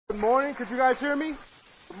Good morning. Could you guys hear me?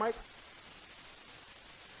 Mike?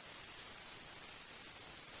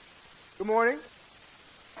 Good morning.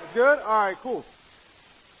 That's good? All right, cool.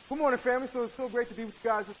 Good morning, family. So it's so great to be with you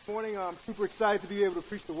guys this morning. I'm super excited to be able to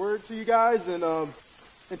preach the word to you guys. And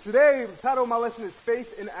today, the title of my lesson is Faith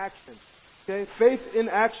in Action. Okay? Faith in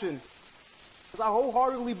Action. Because I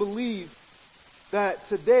wholeheartedly believe that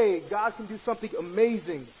today, God can do something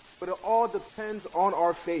amazing, but it all depends on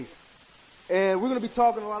our faith. And we're going to be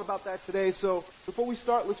talking a lot about that today. So before we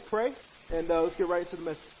start, let's pray, and let's get right into the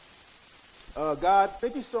message. God,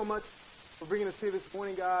 thank you so much for bringing us here this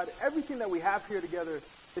morning, God. Everything that we have here together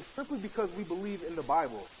is simply because we believe in the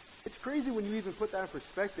Bible. It's crazy when you even put that in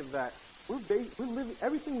perspective, that we're living,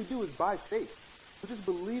 everything we do is by faith. We're just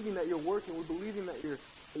believing that you're working. We're believing that you're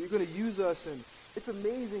going to use us. And it's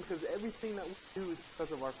amazing because everything that we do is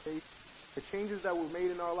because of our faith. The changes that were made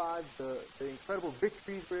in our lives, the incredible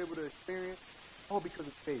victories we're able to experience, all because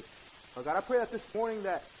of faith. God, I pray that this morning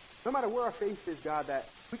that no matter where our faith is, God, that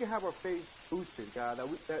we can have our faith boosted, God, that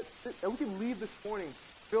we can leave this morning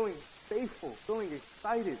feeling faithful, feeling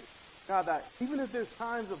excited. God, that even if there's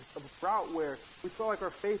times of drought where we feel like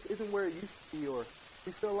our faith isn't where it used to be, or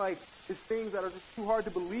we feel like there's things that are just too hard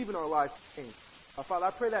to believe in our lives to change. Father,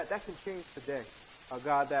 I pray that can change today.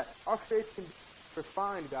 God, that our faith can be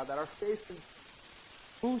refined, God, that our faith can be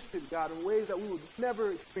boosted, God, in ways that we would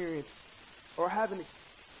never experience or haven't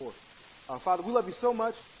experienced before. Father, we love you so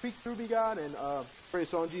much. Speak through me, God, and pray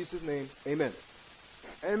so in Jesus' name. Amen.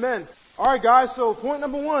 Amen. All right, guys, so point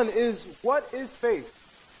number one is, what is faith?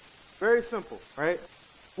 Very simple, right?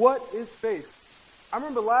 What is faith? I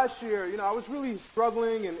remember last year, I was really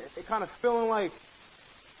struggling and kind of feeling like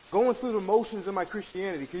going through the motions in my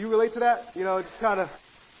Christianity. Can you relate to that? Just kind of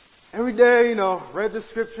every day, read the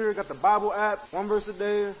scripture, got the Bible app, one verse a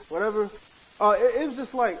day, whatever. It was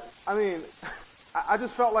just like, I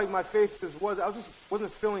just felt like my faith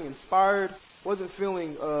wasn't feeling inspired, wasn't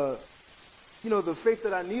feeling, the faith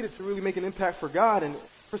that I needed to really make an impact for God. And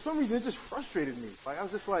for some reason, it just frustrated me. Like, I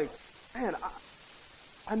was just like, man,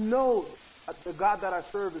 I know the God that I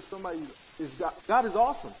serve is God. God is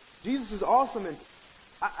awesome. Jesus is awesome, and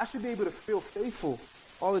I should be able to feel faithful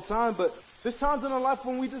all the time, but there's times in our life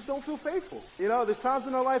when we just don't feel faithful. There's times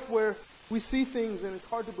in our life where we see things and it's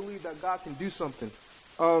hard to believe that God can do something.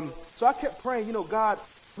 So I kept praying, God,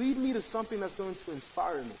 lead me to something that's going to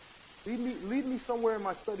inspire me. Lead me somewhere in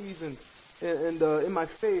my studies and in my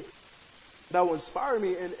faith that will inspire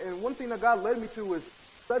me. And one thing that God led me to was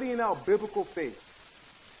studying out biblical faith.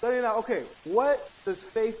 Studying out, okay, what does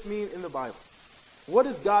faith mean in the Bible? What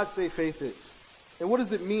does God say faith is? And what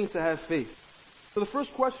does it mean to have faith? So the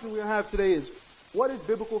first question we're going to have today is, what is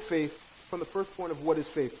biblical faith, from the first point of what is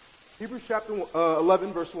faith? Hebrews chapter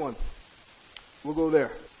 11, verse 1. We'll go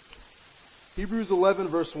there. Hebrews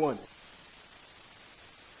 11, verse 1. It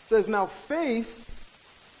says, now faith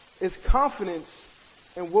is confidence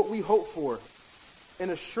in what we hope for,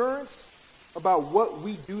 and assurance about what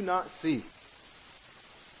we do not see.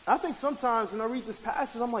 I think sometimes when I read this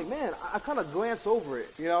passage, I'm like, man, I kind of glance over it.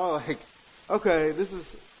 Like, okay, this is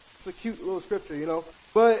a cute little scripture,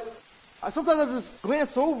 But sometimes I just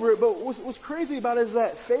glance over it. But what's crazy about it is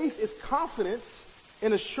that faith is confidence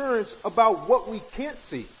and assurance about what we can't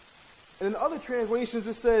see. And in other translations,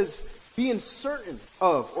 it says being certain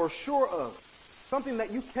of or sure of something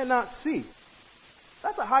that you cannot see.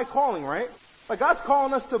 That's a high calling, right? Like, God's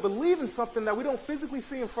calling us to believe in something that we don't physically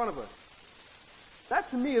see in front of us.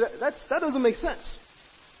 That, to me, that doesn't make sense.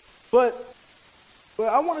 But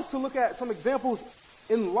I want us to look at some examples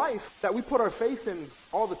in life that we put our faith in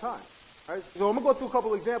all the time. Right? So I'm going to go through a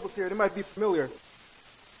couple of examples here. They might be familiar.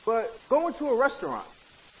 But going to a restaurant.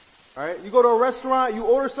 All right? You go to a restaurant, you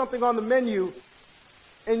order something on the menu,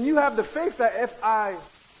 and you have the faith that if I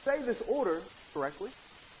say this order correctly,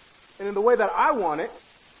 and in the way that I want it,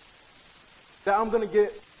 that I'm going to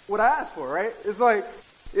get what I asked for, right? It's like,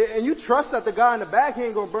 and you trust that the guy in the back, he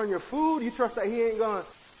ain't going to burn your food. You trust that he ain't going to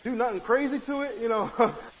do nothing crazy to it,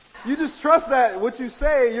 You just trust that what you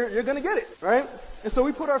say, you're going to get it, right? And so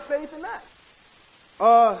we put our faith in that.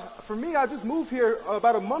 For me, I just moved here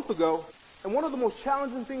about a month ago, and one of the most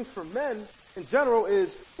challenging things for men in general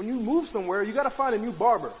is when you move somewhere, you got to find a new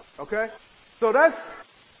barber, okay? So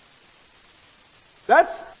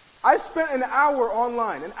I spent an hour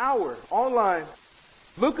online,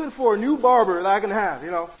 looking for a new barber that I can have,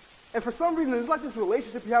 And for some reason, it's like this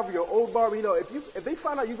relationship you have with your old barber. If they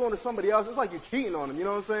find out you're going to somebody else, it's like you're cheating on them. You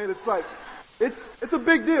know what I'm saying? It's like, it's a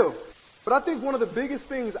big deal. But I think one of the biggest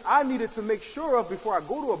things I needed to make sure of before I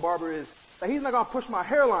go to a barber is that he's not going to push my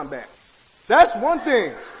hairline back. That's one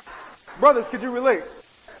thing. Brothers, could you relate?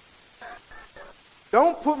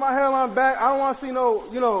 Don't put my hairline back. I don't want to see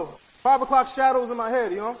no, 5 o'clock shadows in my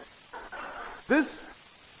head,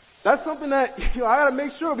 That's something that, I got to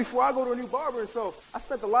make sure before I go to a new barber. And so I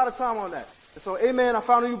spent a lot of time on that. And so, amen, I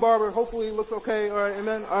found a new barber. Hopefully he looks okay. All right,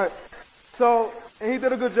 amen. All right. So, and he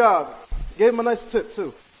did a good job. Gave him a nice tip,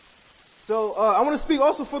 too. So, I want to speak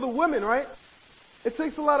also for the women, right? It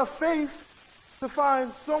takes a lot of faith to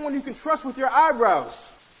find someone you can trust with your eyebrows,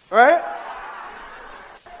 right?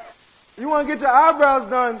 You want to get your eyebrows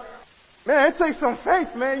done, man, it takes some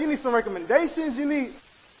faith, man. You need some recommendations.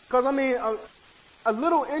 Because a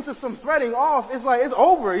little inch of some threading off, it's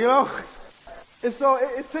over, And so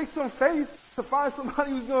it takes some faith to find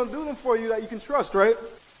somebody who's going to do them for you that you can trust, right?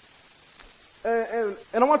 And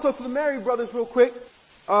I want to talk to the married brothers real quick.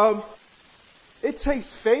 It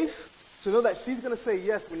takes faith to know that she's going to say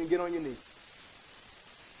yes when you get on your knees.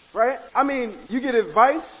 Right? You get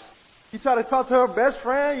advice. You try to talk to her best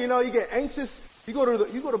friend. You get anxious. You go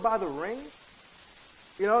to buy the ring.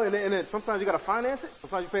 And then sometimes you got to finance it.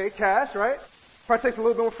 Sometimes you pay it cash, right? Probably takes a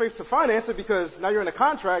little bit more faith to finance it because now you're in a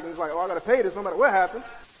contract and it's like, I got to pay this no matter what happens,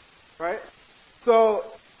 right? So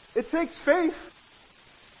it takes faith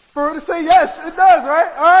for her to say yes. It does,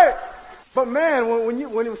 right? All right. But man,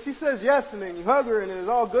 when she says yes and then you hug her and it's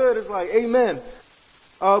all good, it's like, amen.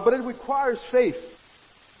 But it requires faith.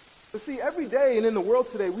 But see, every day and in the world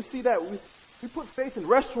today, we see that we put faith in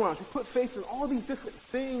restaurants, we put faith in all these different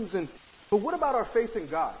things. But what about our faith in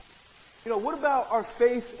God? What about our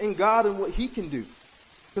faith in God and what He can do?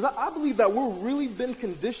 Because I believe that we're really been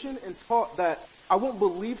conditioned and taught that I won't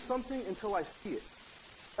believe something until I see it.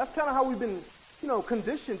 That's kind of how we've been,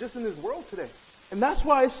 conditioned just in this world today. And that's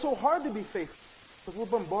why it's so hard to be faithful. Because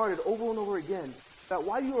we're bombarded over and over again that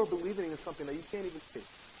why you are believing in something that you can't even see.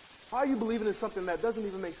 Why are you believing in something that doesn't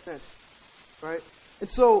even make sense? Right? And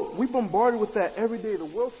so we're bombarded with that every day. The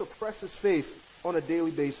world suppresses faith on a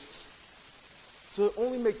daily basis. So it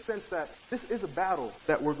only makes sense that this is a battle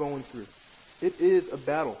that we're going through. It is a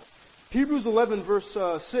battle. Hebrews 11 verse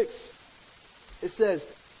 6, it says,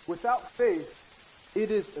 without faith,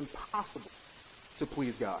 it is impossible to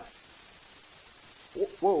please God.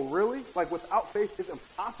 Whoa, really? Like without faith, it's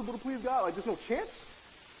impossible to please God? Like there's no chance?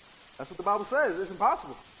 That's what the Bible says. It's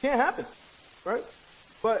impossible. Can't happen. Right?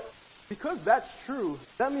 But because that's true,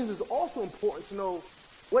 that means it's also important to know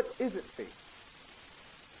what isn't faith.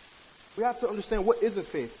 We have to understand what isn't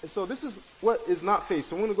faith. And so this is what is not faith.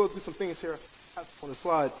 So I'm going to go through some things here on the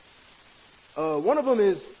slide. One of them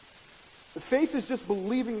is, faith is just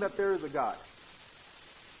believing that there is a God.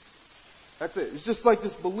 That's it. It's just like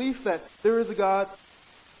this belief that there is a God.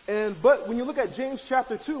 But when you look at James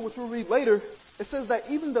chapter 2, which we'll read later, it says that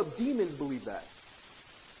even the demons believe that.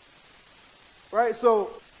 Right? So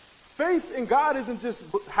faith in God isn't just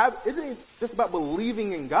about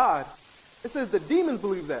believing in God. It says the demons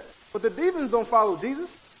believe that. But the demons don't follow Jesus.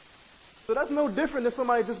 So that's no different than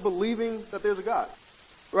somebody just believing that there's a God.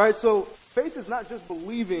 Right? So faith is not just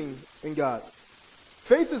believing in God.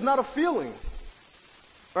 Faith is not a feeling.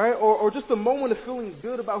 Right? Or just a moment of feeling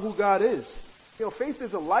good about who God is. Faith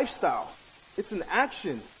is a lifestyle. It's an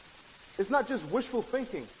action. It's not just wishful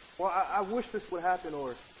thinking. Well, I wish this would happen,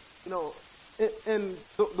 or, and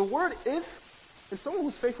the word if, and someone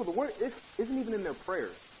who's faithful, the word if isn't even in their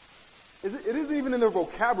prayers. It isn't even in their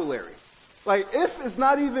vocabulary. Like, if is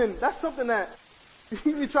not even, that's something that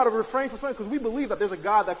we try to refrain from saying because we believe that there's a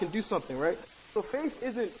God that can do something, right? So faith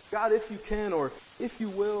isn't God if you can, or if you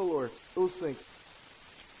will, or those things.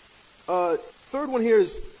 Third one here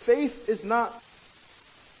is faith is not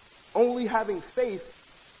only having faith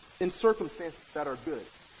in circumstances that are good.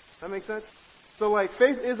 That makes sense? So like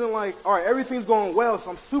faith isn't like, all right, everything's going well,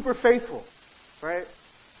 so I'm super faithful, right?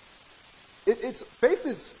 Faith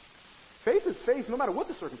is faith no matter what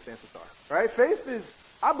the circumstances are, right? Faith is,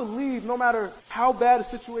 I believe no matter how bad a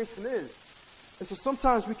situation is. And so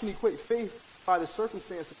sometimes we can equate faith by the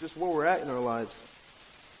circumstance of just where we're at in our lives.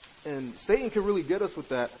 And Satan can really get us with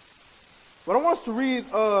that. But I want us to read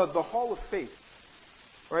the Hall of Faith.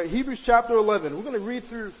 Right, Hebrews chapter 11. We're going to read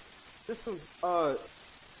through just some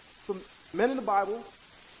men in the Bible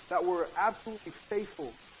that were absolutely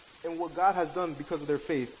faithful in what God has done because of their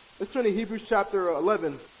faith. Let's turn to Hebrews chapter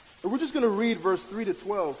 11. And we're just going to read verse 3 to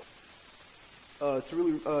 12 to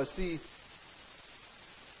really see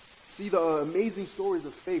the amazing stories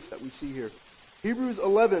of faith that we see here. Hebrews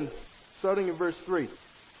 11, starting in verse 3. It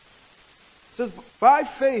says, by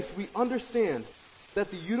faith we understand that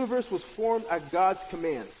the universe was formed at God's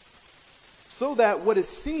command, so that what is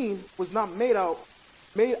seen was not made out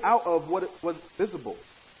of what was visible.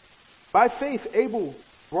 By faith Abel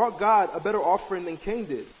brought God a better offering than Cain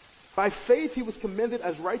did. By faith he was commended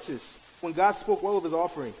as righteous, when God spoke well of his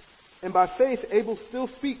offering. And by faith, Abel still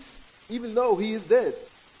speaks, even though he is dead.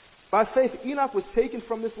 By faith, Enoch was taken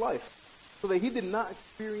from this life, so that he did not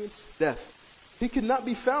experience death. He could not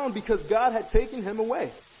be found because God had taken him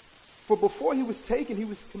away. For before he was taken, he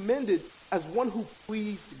was commended as one who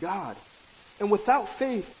pleased God. And without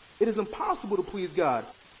faith, it is impossible to please God,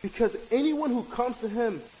 because anyone who comes to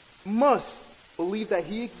him must believe that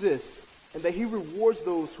he exists and that he rewards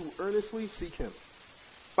those who earnestly seek him.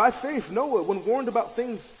 By faith, Noah, when warned about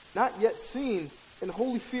things not yet seen, in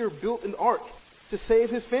holy fear built an ark to save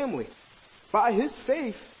his family. By his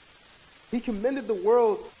faith, he commended the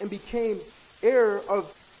world and became heir of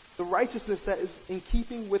the righteousness that is in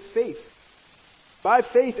keeping with faith. By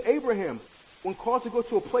faith, Abraham, when called to go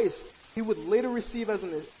to a place he would later receive as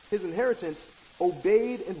his inheritance,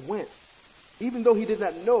 obeyed and went, even though he did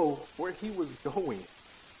not know where he was going.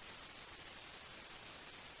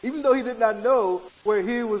 Even though he did not know where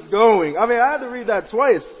he was going. I mean, I had to read that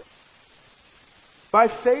twice. By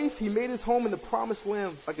faith, he made his home in the promised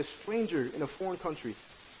land like a stranger in a foreign country.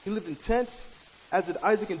 He lived in tents, as did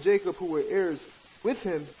Isaac and Jacob, who were heirs with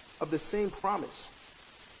him of the same promise.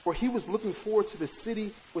 For he was looking forward to the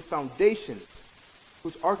city with foundations,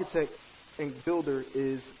 whose architect and builder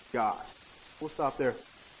is God. We'll stop there.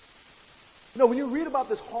 You know, when you read about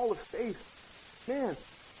this hall of faith, man,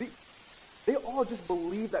 they all just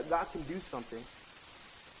believed that God can do something.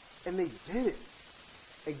 And they did it.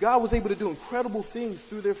 And God was able to do incredible things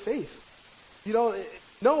through their faith. You know,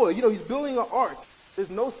 Noah, he's building an ark. There's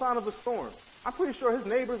no sign of a storm. I'm pretty sure his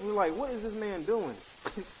neighbors were like, what is this man doing?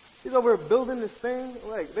 He's over here building this thing.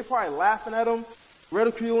 Like, they're probably laughing at him,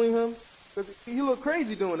 ridiculing him. Because he looked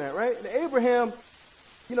crazy doing that, right? And Abraham,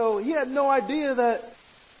 he had no idea that,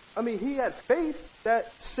 he had faith that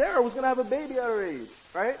Sarah was going to have a baby at her age,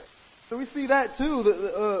 right? So we see that too,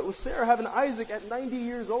 with Sarah having Isaac at 90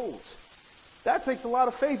 years old. That takes a lot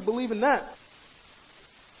of faith, believing that.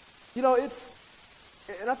 And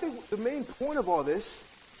I think the main point of all this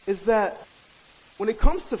is that when it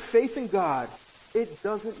comes to faith in God, it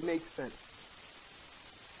doesn't make sense.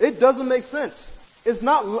 It doesn't make sense. It's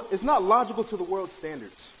not logical to the world's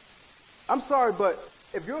standards. I'm sorry, but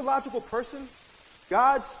if you're a logical person,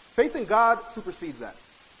 faith in God supersedes that.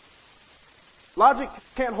 Logic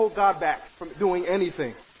can't hold God back from doing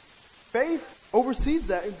anything. Faith oversees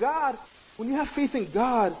that. And God, when you have faith in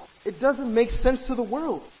God, it doesn't make sense to the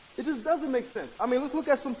world. It just doesn't make sense. Let's look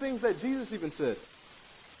at some things that Jesus even said.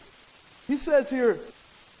 He says here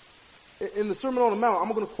in the Sermon on the Mount,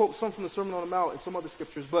 I'm going to quote some from the Sermon on the Mount and some other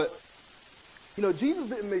scriptures, but, Jesus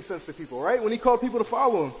didn't make sense to people, right? When he called people to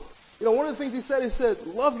follow him. One of the things he said,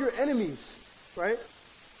 love your enemies, right?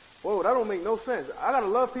 Whoa, that don't make no sense. I got to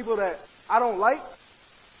love people that I don't like.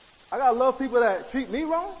 I got to love people that treat me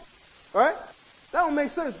wrong, right? That don't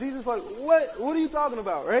make sense. Jesus like, what are you talking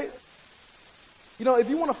about, right? If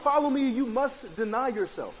you want to follow me, you must deny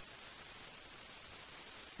yourself.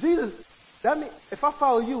 Jesus, that means if I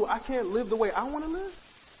follow you, I can't live the way I want to live?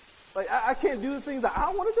 Like, I can't do the things that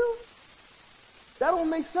I want to do? That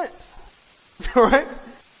don't make sense, right?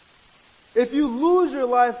 If you lose your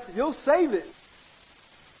life, you'll save it.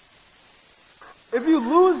 If you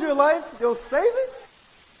lose your life, you'll save it?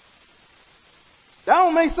 That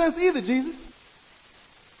don't make sense either, Jesus.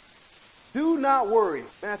 Do not worry.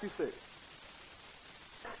 Matthew 6.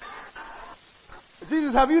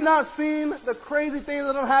 Jesus, have you not seen the crazy things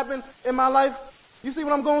that have happened in my life? You see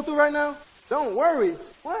what I'm going through right now? Don't worry.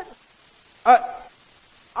 What?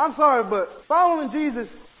 I'm sorry, but following Jesus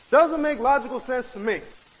doesn't make logical sense to me.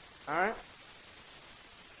 Alright?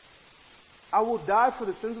 I will die for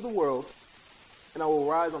the sins of the world, and I will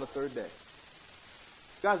rise on the third day.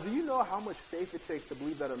 Guys, do you know how much faith it takes to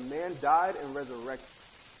believe that a man died and resurrected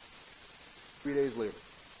 3 days later?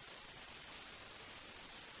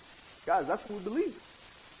 Guys, that's what we believe.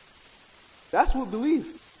 That's what we believe.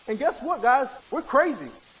 And guess what, guys? We're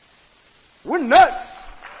crazy. We're nuts.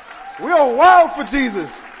 We are wild for Jesus.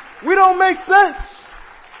 We don't make sense.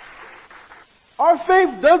 Our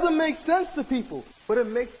faith doesn't make sense to people, but it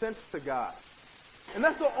makes sense to God. And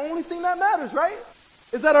that's the only thing that matters, right?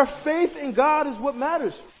 Is that our faith in God is what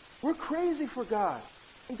matters. We're crazy for God.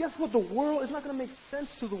 And guess what? The world is not going to make sense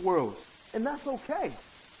to the world. And that's okay.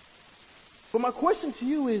 But my question to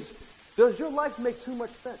you is, does your life make too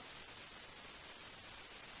much sense?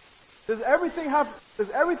 Does everything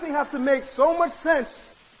have to make so much sense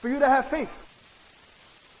for you to have faith?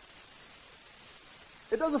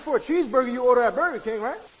 It doesn't for a cheeseburger you order at Burger King,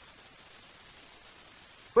 right?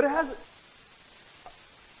 But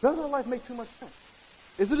doesn't our life make too much sense?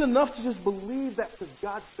 Is it enough to just believe that because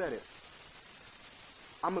God said it,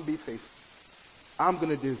 I'm going to be faithful? I'm going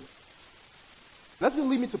to do. That's going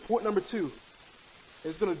to lead me to point number 2.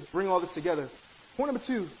 It's going to bring all this together. Point number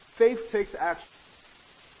 2, faith takes action.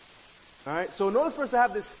 All right, so in order for us to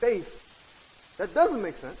have this faith that doesn't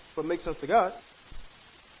make sense, but makes sense to God,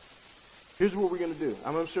 here's what we're going to do.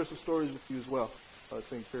 I'm going to share some stories with you as well.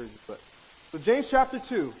 To encourage you. So James chapter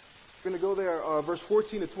 2, we're going to go there, verse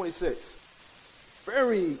 14 to 26.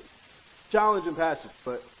 Very challenging passage,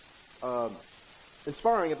 but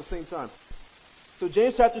inspiring at the same time. So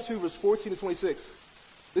James chapter 2, verse 14 to 26.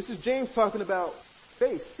 This is James talking about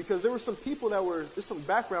faith, because there were some people there's some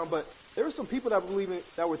background, but there were some people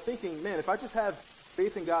that were thinking, man, if I just have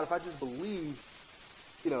faith in God, if I just believe,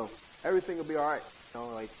 everything will be all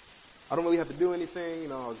right. I don't really have to do anything.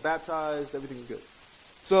 I was baptized, everything's good.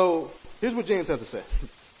 So here's what James has to say.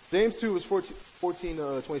 James 2, verse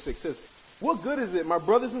 14 26 says, "What good is it, my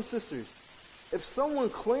brothers and sisters, if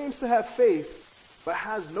someone claims to have faith but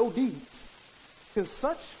has no deeds? Can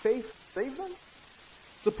such faith save them?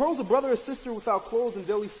 Suppose a brother or sister without clothes and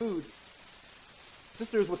daily food.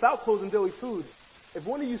 Sisters without clothes and daily food. If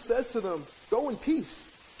one of you says to them, 'Go in peace,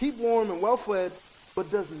 keep warm and well fed,'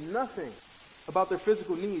 but does nothing about their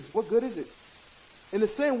physical needs, what good is it? In the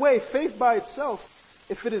same way, faith by itself,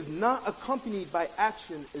 if it is not accompanied by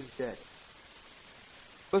action, is dead.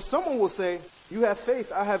 But someone will say, 'You have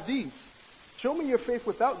faith, I have deeds. Show me your faith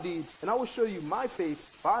without deeds, and I will show you my faith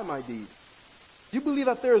by my deeds. You believe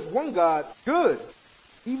that there is one God? Good.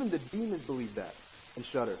 Even the demons believe that and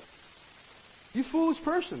shudder. You foolish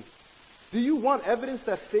person. Do you want evidence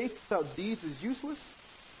that faith without deeds is useless?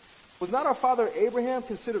 Was not our father Abraham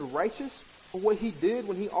considered righteous for what he did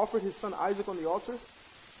when he offered his son Isaac on the altar?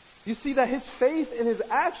 You see that his faith and his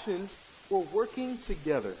actions were working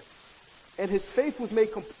together, and his faith was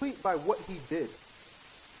made complete by what he did.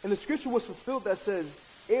 And the scripture was fulfilled that says,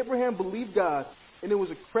 Abraham believed God, and it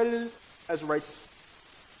was accredited as righteous.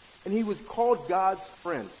 And he was called God's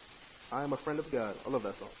friend. I am a friend of God. I love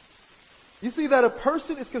that song. You see that a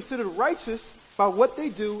person is considered righteous by what they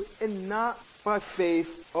do and not by faith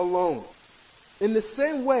alone. In the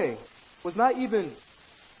same way, was not even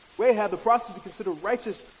Rahab the prostitute considered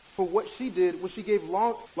righteous for what she did when she gave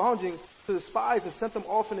lodging to the spies and sent them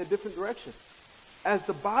off in a different direction. As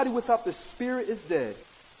the body without the spirit is dead,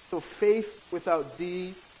 so faith without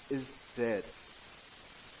deed is dead."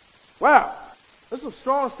 Wow. Those are some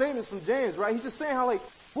strong statements from James, right? He's just saying how,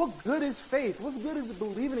 what good is faith? What good is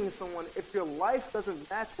believing in someone if your life doesn't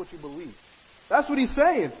match what you believe? That's what he's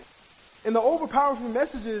saying. And the overpowering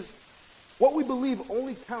message is, what we believe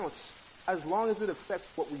only counts as long as it affects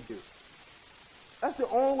what we do. That's the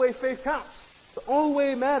only way faith counts. The only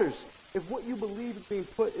way it matters, if what you believe is being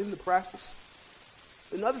put into practice.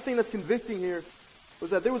 Another thing that's convicting here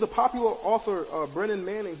was that there was a popular author, Brennan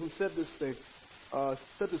Manning, who said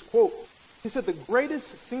this quote. He said, "The greatest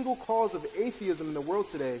single cause of atheism in the world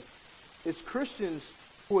today is Christians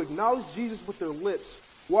who acknowledge Jesus with their lips,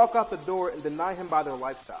 walk out the door, and deny him by their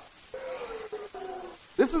lifestyle."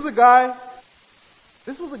 This was a guy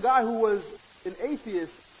who was an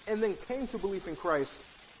atheist and then came to belief in Christ.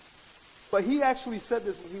 But he actually said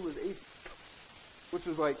this when he was atheist, which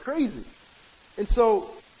was crazy. And so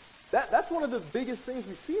that's one of the biggest things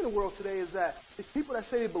we see in the world today, is that it's people that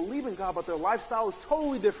say they believe in God, but their lifestyle is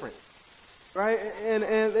totally different. Right? And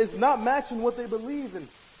it's not matching what they believe in.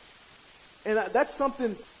 And that's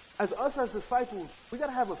something, as disciples, we got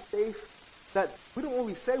to have a faith that we don't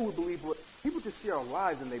only say we believe, but people just see our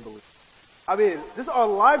lives and they believe. I mean, this our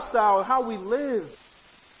lifestyle, how we live,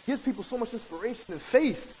 gives people so much inspiration and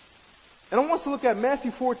faith. And I want us to look at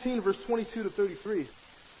Matthew 14, verse 22 to 33.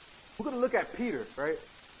 We're going to look at Peter, right?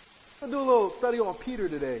 I'm going to do a little study on Peter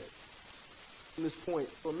today from this point.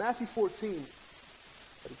 So Matthew 14.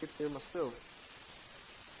 Got to get there myself.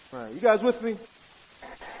 All right, you guys with me?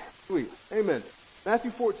 Sweet. Amen.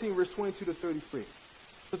 Matthew 14, verse 22 to 33.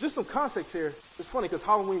 So just some context here. It's funny because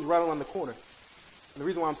Halloween's right around the corner. And the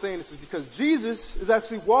reason why I'm saying this is because Jesus is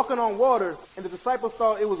actually walking on water, and the disciples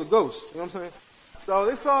thought it was a ghost. You know what I'm saying? So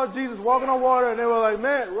they saw Jesus walking on water, and they were like,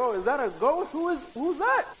 "Man, bro, is that a ghost? Who's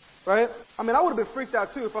that?" Right? I mean, I would have been freaked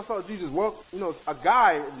out too if I saw Jesus walk, a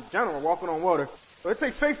guy in general walking on water. But it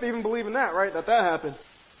takes faith to even believe in that, right? That happened.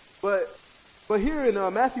 But here in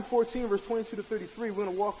Matthew 14, verse 22 to 33, we're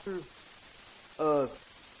going to walk through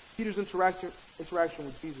Peter's interaction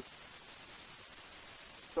with Jesus.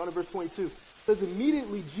 Starting at verse 22. It says,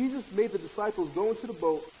 "Immediately Jesus made the disciples go into the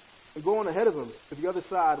boat and go on ahead of him to the other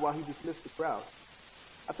side while he dismissed the crowd.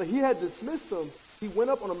 After he had dismissed them, he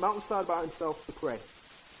went up on a mountainside by himself to pray.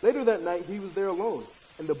 Later that night he was there alone,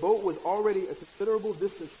 and the boat was already a considerable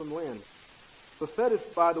distance from land, buffeted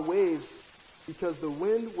by the waves because the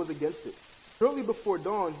wind was against it. Shortly before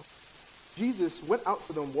dawn, Jesus went out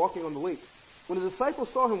to them walking on the lake. When the disciples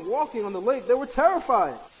saw him walking on the lake, they were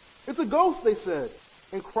terrified. "It's a ghost," they said,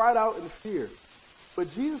 and cried out in fear. But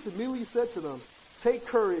Jesus immediately said to them, "Take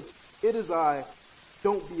courage, it is I.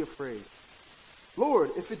 Don't be afraid." "Lord,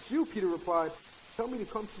 if it's you," Peter replied, "tell me to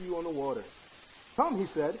come to you on the water." "Come," he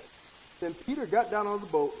said. Then Peter got down out of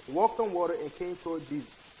the boat, walked on water, and came toward Jesus.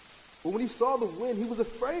 But when he saw the wind, he was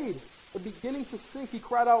afraid. And beginning to sink, he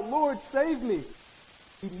cried out, "Lord, save me."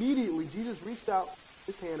 Immediately, Jesus reached out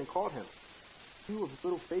his hand and caught him. "You of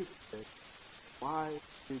little faith," he said, "why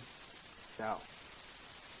did you doubt?"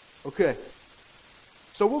 Okay.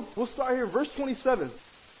 So we'll start here in verse 27.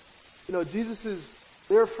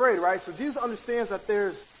 They're afraid, right? So Jesus understands that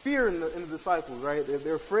there's fear in the disciples, right?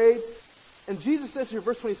 They're afraid. And Jesus says here in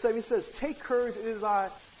verse 27, he says, "Take courage, it is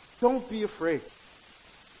I. Don't be afraid."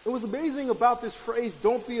 It was amazing about this phrase,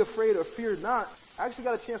 "don't be afraid" or "fear not." I actually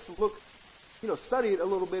got a chance to look, study it a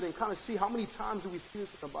little bit and kind of see how many times do we see this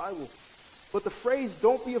in the Bible. But the phrase,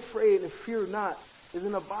 "don't be afraid" and "fear not" is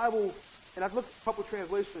in the Bible, and I've looked at a couple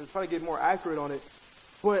translations trying to get more accurate on it,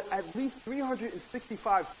 but at least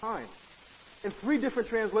 365 times in 3 different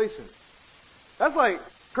translations. That's like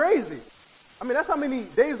crazy. I mean, that's how many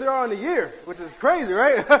days there are in a year, which is crazy,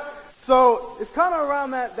 right? So it's kind of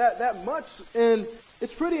around that much, and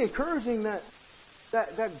it's pretty encouraging that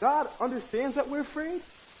God understands that we're afraid,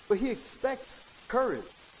 but He expects courage.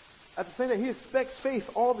 At the same time, He expects faith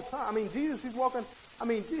all the time. I mean, Jesus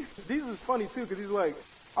is funny too, because He's like,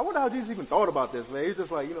 I wonder how Jesus even thought about this, man. He's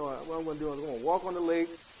just like, what I'm going to do is I'm going to walk on the lake.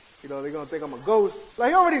 They're going to think I'm a ghost. Like,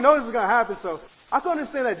 He already knows this is going to happen, so I can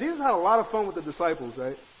understand that Jesus had a lot of fun with the disciples,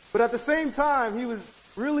 right? But at the same time, He was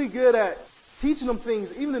really good at teaching them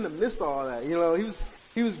things, even in the midst of all that.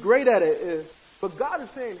 He was great at it. But God is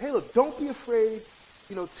saying, hey, look, don't be afraid.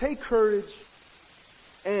 Take courage.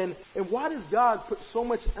 And why does God put so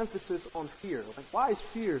much emphasis on fear? Like, why is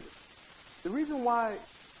fear? The reason why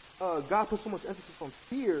God puts so much emphasis on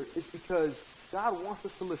fear is because God wants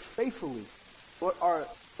us to live faithfully, but our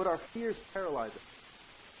fears paralyze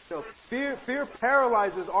us. Fear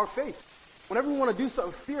paralyzes our faith. Whenever we want to do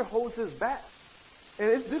something, fear holds us back. And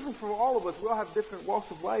it's different for all of us. We all have different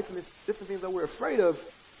walks of life, and there's different things that we're afraid of.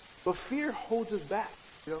 But fear holds us back.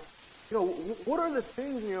 What are the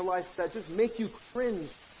things in your life that just make you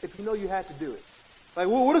cringe if you know you had to do it? Like,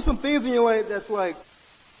 what are some things in your life that's like,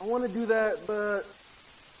 I want to do that, but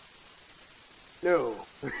no.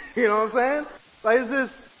 You know what I'm saying? Like,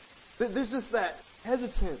 there's just that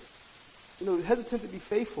hesitant to be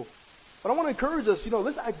faithful. But I want to encourage us,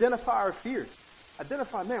 let's identify our fears.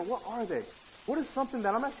 Identify, man, what are they? What is something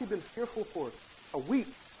that I'm actually been fearful for a week,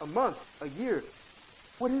 a month, a year?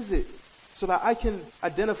 What is it? So that I can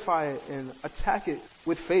identify it and attack it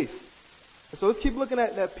with faith. And so let's keep looking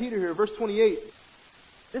at Peter here, verse 28.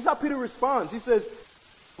 This is how Peter responds. He says,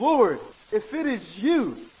 "Lord, if it is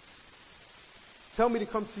you, tell me to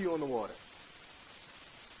come to you on the water."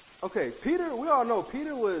 Okay, Peter, we all know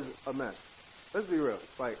Peter was a mess. Let's be real.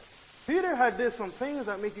 Like, Peter had did some things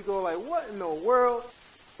that make you go like, what in the world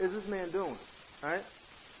is this man doing? Right?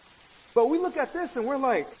 But we look at this and we're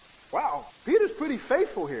like, wow, Peter's pretty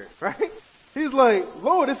faithful here, right? He's like,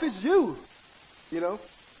 "Lord, if it's you,"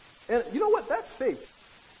 And you know what? That's faith.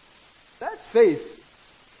 That's faith.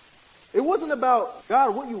 It wasn't about,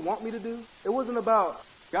 God, what you want me to do. It wasn't about,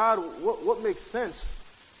 God, what makes sense.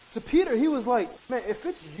 To Peter, he was like, man, if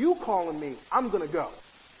it's you calling me, I'm going to go.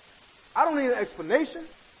 I don't need an explanation.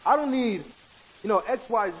 I don't need, X,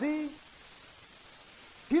 Y, Z.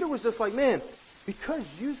 Peter was just like, man, because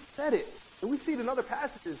you said it. And we see it in other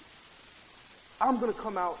passages. I'm going to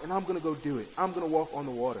come out and I'm going to go do it. I'm going to walk on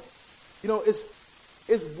the water.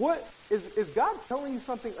 Is God telling you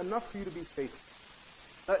something enough for you to be faithful?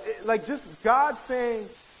 Like just God saying,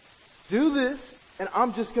 do this, and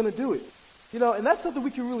I'm just going to do it. And that's something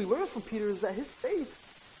we can really learn from Peter, is that his faith,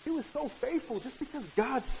 he was so faithful just because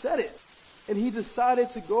God said it. And he decided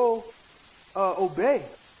to go obey.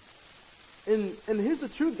 And here's the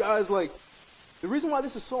truth, guys. Like, the reason why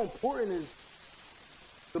this is so important is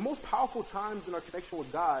the most powerful times in our connection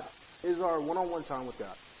with God is our one-on-one time with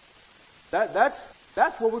God.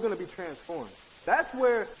 That's where we're going to be transformed. That's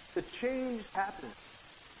where the change happens.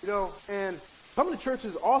 And coming to church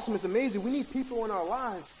is awesome. It's amazing. We need people in our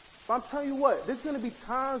lives. But I'm telling you what, there's going to be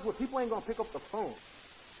times where people ain't going to pick up the phone.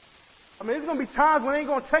 I mean, there's going to be times when they ain't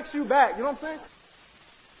going to text you back. You know what I'm saying?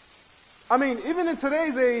 I mean, even in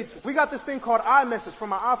today's age, we got this thing called iMessage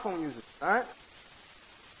from our iPhone users. All right?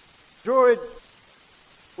 George,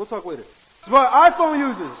 we'll talk later. But iPhone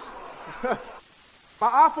users.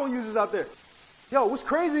 My iPhone users out there. Yo, what's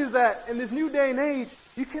crazy is that in this new day and age,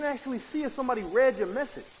 you can actually see if somebody read your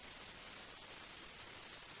message.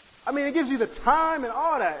 I mean, it gives you the time and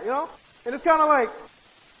all that, you know? And it's kind of like,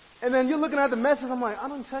 and then you're looking at the message, I'm like, I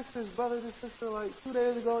done texted this brother, this sister like 2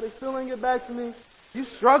 days ago, they still ain't get back to me. You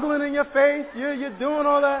struggling in your faith, you're doing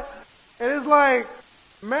all that. And it's like,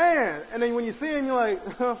 man. And then when you see him, you're like,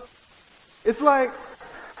 it's like,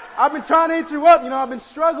 I've been trying to hit you up, I've been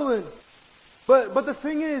struggling. But the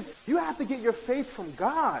thing is, you have to get your faith from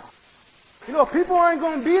God. People aren't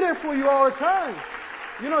going to be there for you all the time.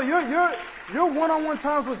 Your one-on-one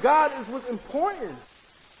times with God is what's important.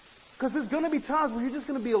 Because there's going to be times where you're just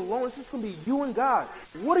going to be alone. It's just going to be you and God.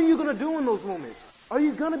 What are you going to do in those moments? Are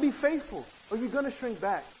you going to be faithful? Or are you going to shrink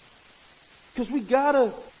back? Because we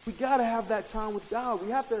gotta have that time with God. We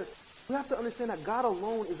have to understand that God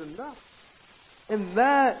alone is enough. And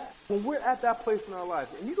that, when we're at that place in our life,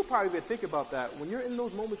 and you can probably even think about that, when you're in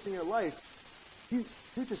those moments in your life, you're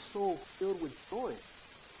just so filled with joy.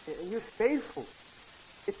 And you're faithful.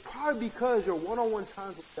 It's probably because your one-on-one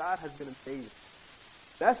times with God has been amazing.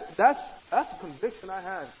 That's a conviction I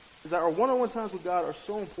have, is that our one-on-one times with God are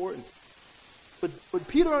so important. But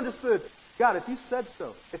Peter understood, God, if you said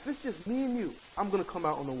so, if it's just me and you, I'm going to come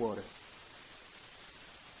out on the water.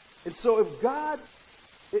 And so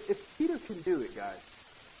if Peter can do it, guys,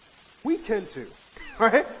 we can too,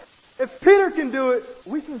 right? If Peter can do it,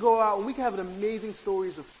 we can go out and we can have amazing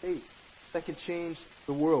stories of faith that can change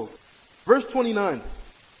the world. Verse 29,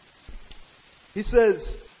 he says,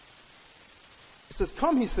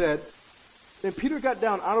 come, he said. Then Peter got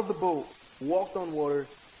down out of the boat, walked on water,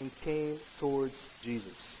 and came towards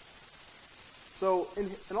Jesus. So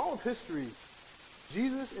in all of history,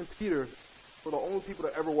 Jesus and Peter were the only people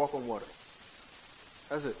to ever walk on water.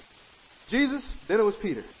 That's it. Jesus, then it was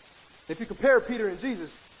Peter. If you compare Peter and Jesus,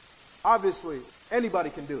 obviously anybody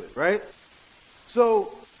can do it, right? So,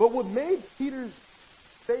 but what made Peter's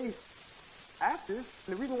faith active,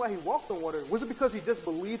 and the reason why he walked on water, was it because he just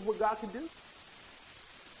believed what God could do?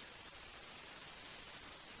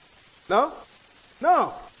 No.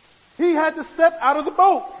 He had to step out of the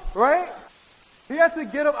boat, right? He had to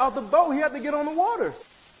get up out the boat. He had to get on the water.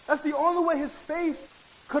 That's the only way his faith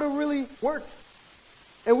could have really worked.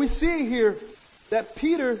 And we see here that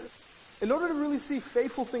Peter, in order to really see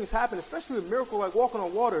faithful things happen, especially a miracle like walking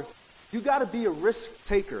on water, you got to be a risk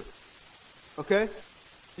taker. Okay?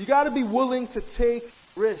 You got to be willing to take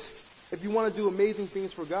risk if you want to do amazing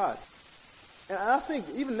things for God. And I think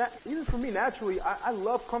even for me naturally, I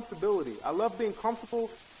love comfortability. I love being comfortable.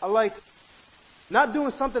 I like not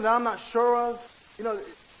doing something that I'm not sure of.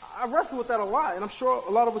 I wrestle with that a lot, and I'm sure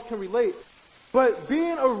a lot of us can relate. But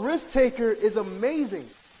being a risk taker is amazing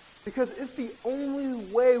because it's the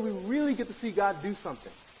only way we really get to see God do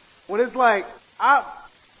something. When it's like,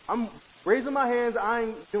 I'm raising my hands, I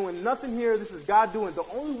ain't doing nothing here, this is God doing. The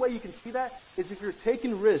only way you can see that is if you're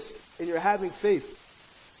taking risk and you're having faith.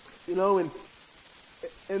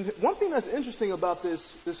 And one thing that's interesting about this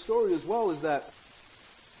story as well is that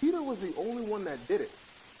Peter was the only one that did it.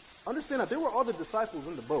 Understand that there were other disciples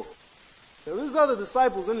in the boat. There's other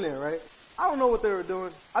disciples in there, right? I don't know what they were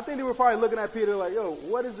doing. I think they were probably looking at Peter like, yo,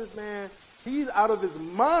 what is this man? He's out of his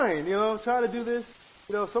mind, trying to do this.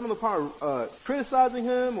 Some of them probably criticizing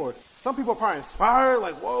him, or some people are probably inspired,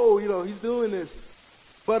 like, whoa, he's doing this.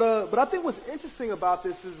 But I think what's interesting about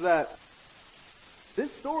this is that this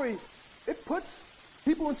story, it puts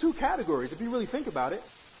people in two categories, if you really think about it.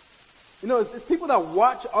 It's people that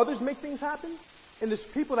watch others make things happen, and there's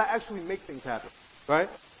people that actually make things happen, right?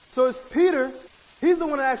 So it's Peter, he's the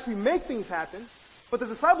one that actually make things happen, but the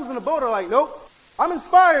disciples in the boat are like, nope, I'm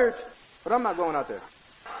inspired, but I'm not going out there.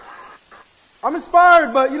 I'm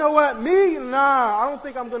inspired, but you know what? Me? Nah, I don't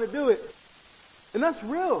think I'm going to do it. And that's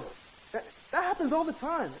real. That happens all the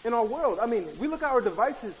time in our world. I mean, we look at our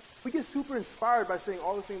devices, we get super inspired by seeing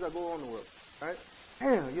all the things that go on in the world, right?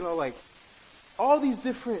 Damn, like all these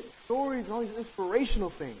different stories and all these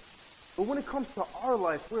inspirational things. But when it comes to our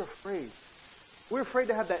life, we're afraid. We're afraid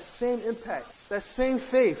to have that same impact, that same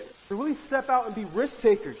faith, to really step out and be risk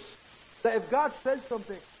takers. That if God says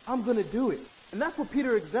something, I'm going to do it. And that's what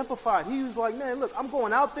Peter exemplified. He was like, man, look, I'm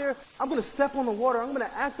going out there. I'm going to step on the water. I'm going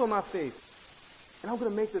to act on my faith. And I'm going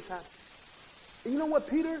to make this happen. And you know what,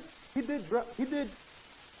 Peter? He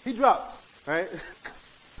dropped, right?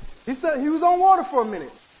 He said he was on water for a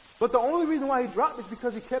minute. But the only reason why he dropped is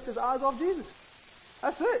because he kept his eyes off Jesus.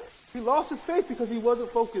 That's it. He lost his faith because he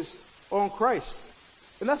wasn't focused on Christ.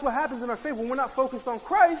 And that's what happens in our faith. When we're not focused on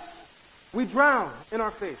Christ, we drown in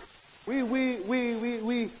our faith. We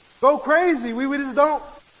go crazy. We just don't.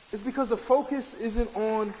 It's because the focus isn't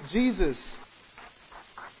on Jesus.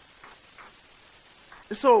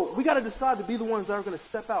 And so we got to decide to be the ones that are going to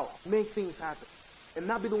step out, make things happen, and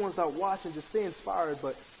not be the ones that watch and just stay inspired,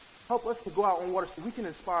 but help us to go out on water so we can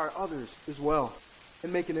inspire others as well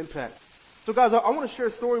and make an impact. So, guys, I want to share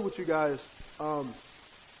a story with you guys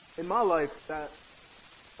in my life that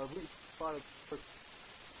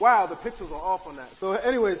wow, the pixels are off on that. So,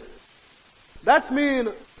 anyways, that's me in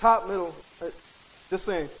the top middle. Just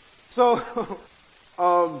saying. So,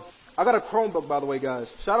 I got a Chromebook, by the way, guys.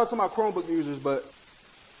 Shout out to my Chromebook users, but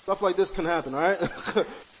stuff like this can happen, all right?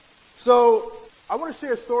 So, I want to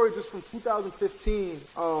share a story just from 2015.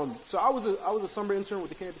 So I was a summer intern with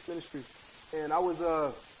the campus ministry, and I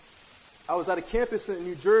was at a campus in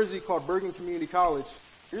New Jersey called Bergen Community College.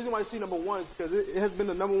 The reason why I see number one is because it has been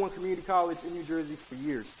the number one community college in New Jersey for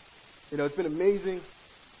years. You know, it's been amazing.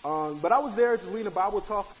 But I was there just leading a Bible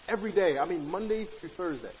talk every day. I mean, Monday through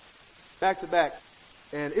Thursday, back to back,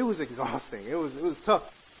 and it was exhausting. It was tough.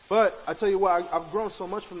 But I tell you what, I've grown so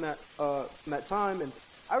much from that time. And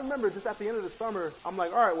I remember just at the end of the summer, I'm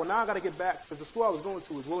like, all right, well, now I got to get back, because the school I was going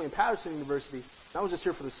to was William Patterson University, and I was just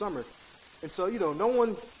here for the summer. And so, you know, no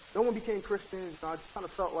one became Christians. I just kind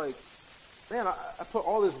of felt like, man, I put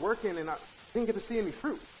all this work in, and I didn't get to see any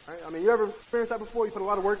fruit. Right? I mean, you ever experienced that before? You put a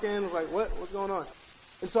lot of work in, it's like, what's going on?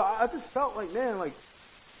 And so I just felt like, man, like,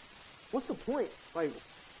 what's the point, like,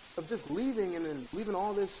 of just leaving and then leaving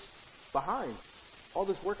all this behind, all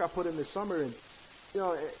this work I put in this summer, and you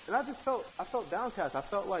know, and I felt downcast. I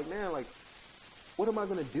felt like, man, like, what am I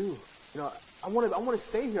going to do? You know, I want to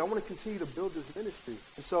stay here. I want to continue to build this ministry.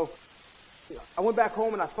 And so, you know, I went back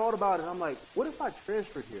home and I thought about it. And I'm like, what if I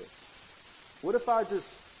transferred here? What if I just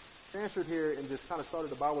transferred here and just kind of started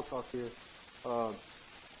the Bible talk here?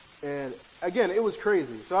 And again, it was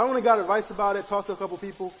crazy. So I only got advice about it, talked to a couple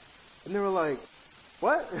people, and they were like,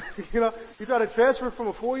 what? You know, you try to transfer from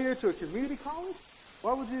a 4-year to a community college?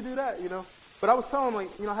 Why would you do that, you know? But I was telling them,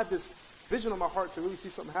 like, you know, I had this vision on my heart to really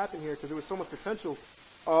see something happen here because there was so much potential.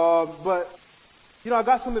 But, you know, I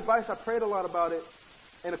got some advice. I prayed a lot about it.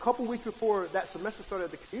 And a couple weeks before that semester started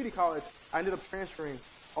at the community college, I ended up transferring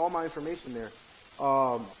all my information there.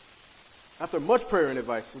 After much prayer and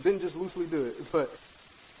advice. I didn't just loosely do it. But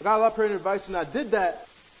I got a lot of prayer and advice, and I did that.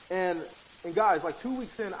 And guys, like 2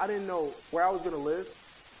 weeks in, I didn't know where I was going to live.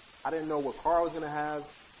 I didn't know what car I was going to have.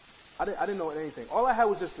 I didn't know anything. All I had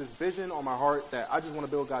was just this vision on my heart that I just want to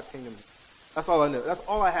build God's kingdom. That's all I knew. That's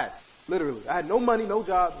all I had. Literally. I had no money, no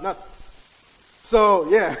job, nothing. So,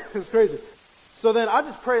 yeah, it was crazy. So then I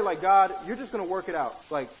just prayed, like, God, you're just going to work it out.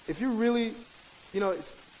 Like, if you really, you know,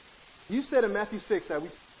 you said in Matthew 6 that we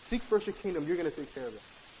seek first your kingdom, you're going to take care of it.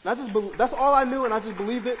 And that's all I knew, and I just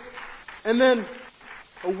believed it. And then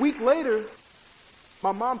a week later,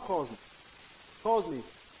 my mom calls me.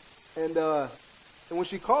 And when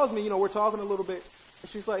she calls me, you know, we're talking a little bit, and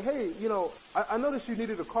she's like, hey, you know, I noticed you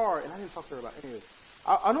needed a car, and I didn't talk to her about any of it.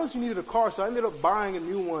 I noticed you needed a car, so I ended up buying a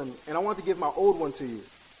new one, and I wanted to give my old one to you.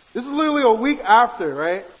 This is literally a week after,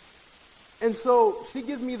 right? And so she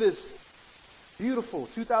gives me this beautiful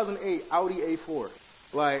 2008 Audi A4,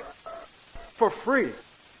 like, for free,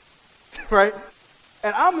 right?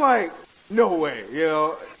 And I'm like, no way, you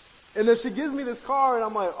know. And then she gives me this car, and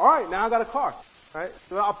I'm like, all right, now I got a car. Right?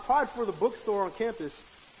 So I applied for the bookstore on campus,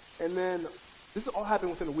 and then this all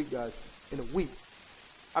happened within a week, guys. In a week.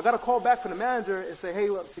 I got a call back from the manager and say, hey,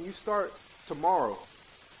 look, can you start tomorrow?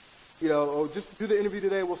 You know, or just do the interview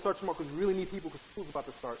today, we'll start tomorrow because we really need people because school's about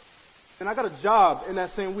to start. And I got a job in that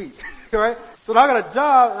same week, right? So now I got a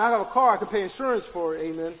job, and I got a car I can pay insurance for,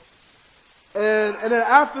 amen. And then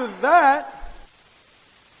after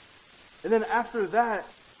that,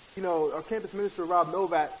 you know, our campus minister, Rob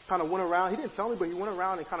Novak, kind of went around. He didn't tell me, but he went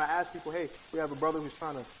around and kind of asked people, hey, we have a brother who's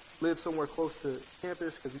trying to live somewhere close to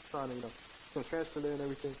campus because he's trying to, you know, he's going to transfer there and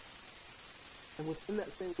everything. And within that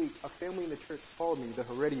same week, a family in the church called me, the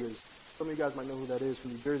Heredias. Some of you guys might know who that is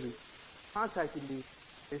from New Jersey. Contacted me.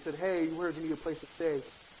 They said, hey, we heard you need a place to stay. You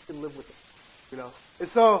can live with them. You know? And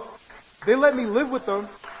so they let me live with them.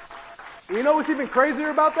 And you know what's even crazier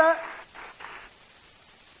about that?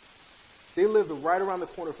 They lived right around the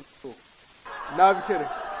corner from the school. Not even kidding.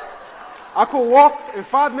 I could walk in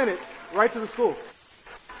 5 minutes right to the school.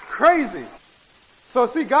 Crazy. So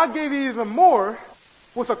see, God gave me even more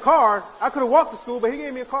with a car. I could have walked to school, but He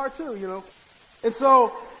gave me a car too, you know. And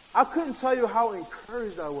so I couldn't tell you how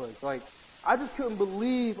encouraged I was. Like, I just couldn't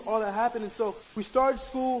believe all that happened. And so we started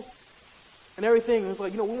school and everything. It was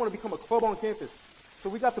like, you know, we want to become a club on campus. So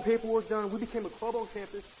we got the paperwork done. We became a club on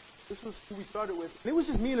campus. This was who we started with. And it was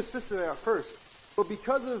just me and a sister there at first. But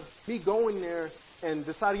because of me going there and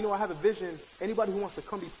deciding, you know, I have a vision, anybody who wants to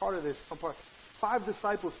come be part of this, come part. 5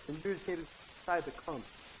 disciples from New Jersey decided to come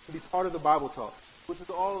to be part of the Bible talk, which is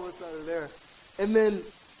all of us that are there. And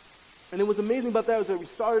it was amazing about that was that we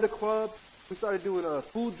started a club, We started doing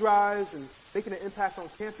food drives and making an impact on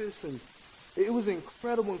campus, and it was an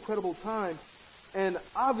incredible time. And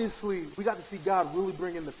obviously, we got to see God really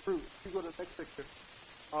bring in the fruit. You go to the next picture.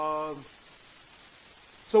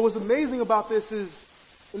 So what's amazing about this is,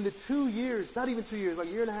 in the 2 years, not even 2 years, like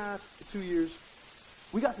a year and a half to 2 years,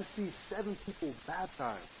 we got to see 7 people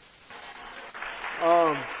baptized.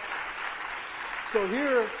 So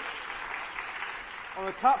here, on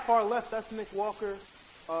the top far left, that's Nick Walker.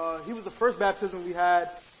 He was the first baptism we had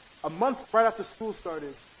a month right after school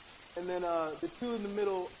started. And then the two in the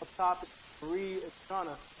middle up top, Marie and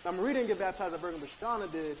Shauna. Now, Marie didn't get baptized at Bergen, but Shauna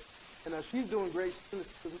did. And she's doing great. She's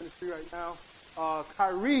in the ministry right now.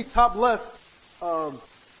 Kyrie, top left,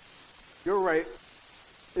 you're right,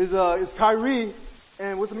 is Kyrie.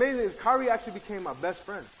 And what's amazing is Kyrie actually became my best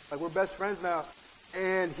friend. Like, we're best friends now.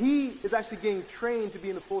 And he is actually getting trained to be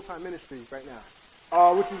in the full-time ministry right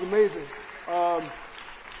now, which is amazing.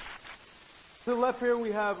 To the left here,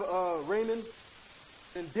 we have Raymond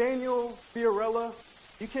and Daniel Fiorella.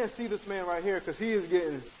 You can't see this man right here because he is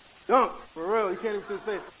getting dunked, for real. You can't even see his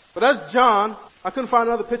face. But that's John. I couldn't find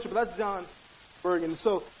another picture, but that's John Bergen.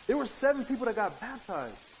 So there were 7 people that got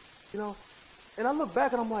baptized, you know. And I look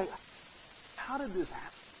back and I'm like, how did this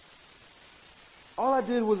happen? All I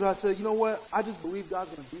did was I said, you know what? I just believe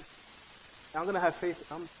God's going to do something. And I'm going to have faith.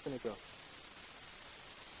 I'm just going to go.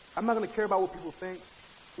 I'm not going to care about what people think.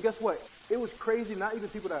 And guess what? It was crazy. Not even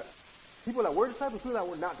people that were disciples, people that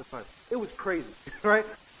were not disciples. It was crazy, right?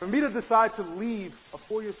 For me to decide to leave a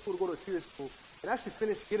 4-year school to go to a 2-year school and actually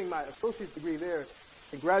finish getting my associate's degree there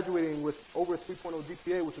and graduating with over a 3.0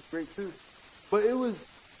 GPA, which was great too. But it was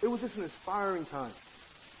just an inspiring time.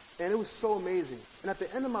 And it was so amazing. And at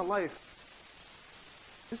the end of my life,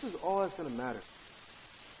 this is all that's going to matter.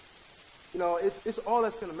 You know, it's all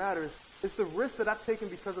that's going to matter. It's the risk that I've taken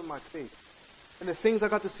because of my faith. And the things I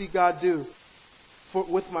got to see God do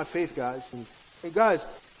with my faith, guys. And guys,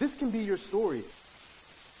 this can be your story.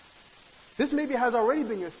 This maybe has already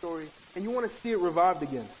been your story, and you want to see it revived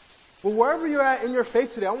again. But wherever you're at in your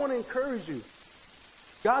faith today, I want to encourage you.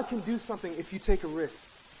 God can do something if you take a risk.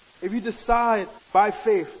 If you decide by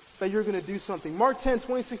faith that you're going to do something. Mark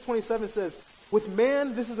 10:26-27 says, with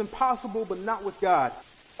man this is impossible, but not with God.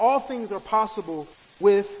 All things are possible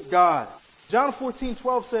with God. John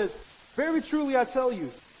 14:12 says, very truly I tell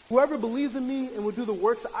you, whoever believes in me and will do the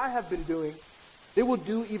works I have been doing, they will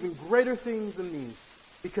do even greater things than these,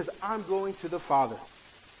 because I'm going to the Father.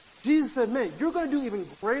 Jesus said, man, you're going to do even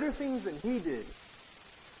greater things than he did.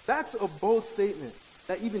 That's a bold statement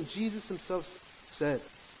that even Jesus himself said.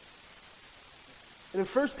 And in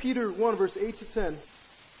 1 Peter 1, verse 8-10,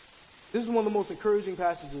 this is one of the most encouraging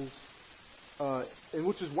passages, and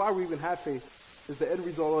which is why we even have faith, is the end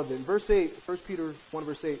result of it. In verse 8, 1 Peter 1,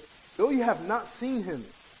 verse 8, though you have not seen him,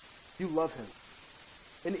 you love him.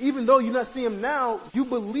 And even though you not see him now, you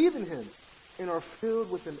believe in him and are filled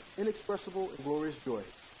with an inexpressible and glorious joy.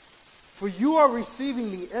 For you are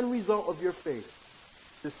receiving the end result of your faith,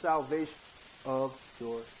 the salvation of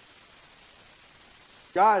your soul.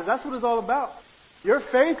 Guys, that's what it's all about. Your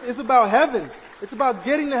faith is about heaven. It's about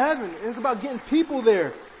getting to heaven. And it's about getting people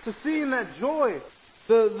there to seeing that joy.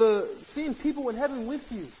 Seeing people in heaven with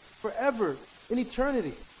you forever, in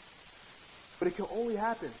eternity. But it can only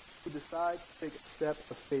happen if we decide to take a step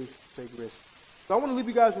of faith, to take risks. So I want to leave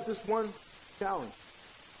you guys with this one challenge.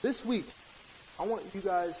 This week, I want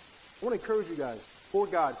to encourage you guys, for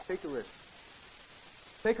God, take a risk.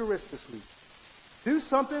 Take a risk this week. Do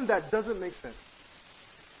something that doesn't make sense.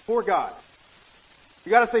 For God.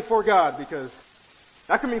 You got to say for God, because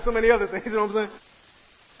that could mean so many other things, you know what I'm saying?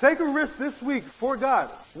 Take a risk this week for God.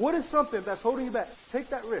 What is something that's holding you back? Take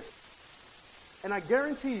that risk. And I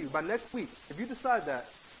guarantee you, by next week, if you decide that,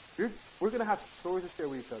 we're going to have stories to share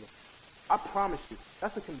with each other. I promise you.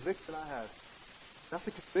 That's a conviction I have. That's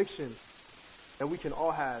a conviction that we can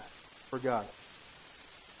all have for God.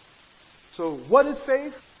 So what is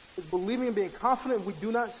faith? It's believing and being confident we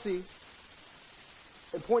do not see.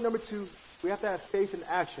 And point number 2, we have to have faith in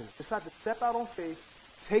action. Decide to step out on faith,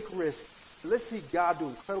 take risks. Let's see God do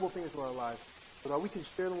incredible things in our lives so that we can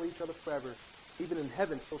share them with each other forever, even in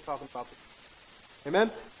heaven, still talking about them.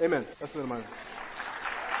 Amen? Amen. That's the end of mine.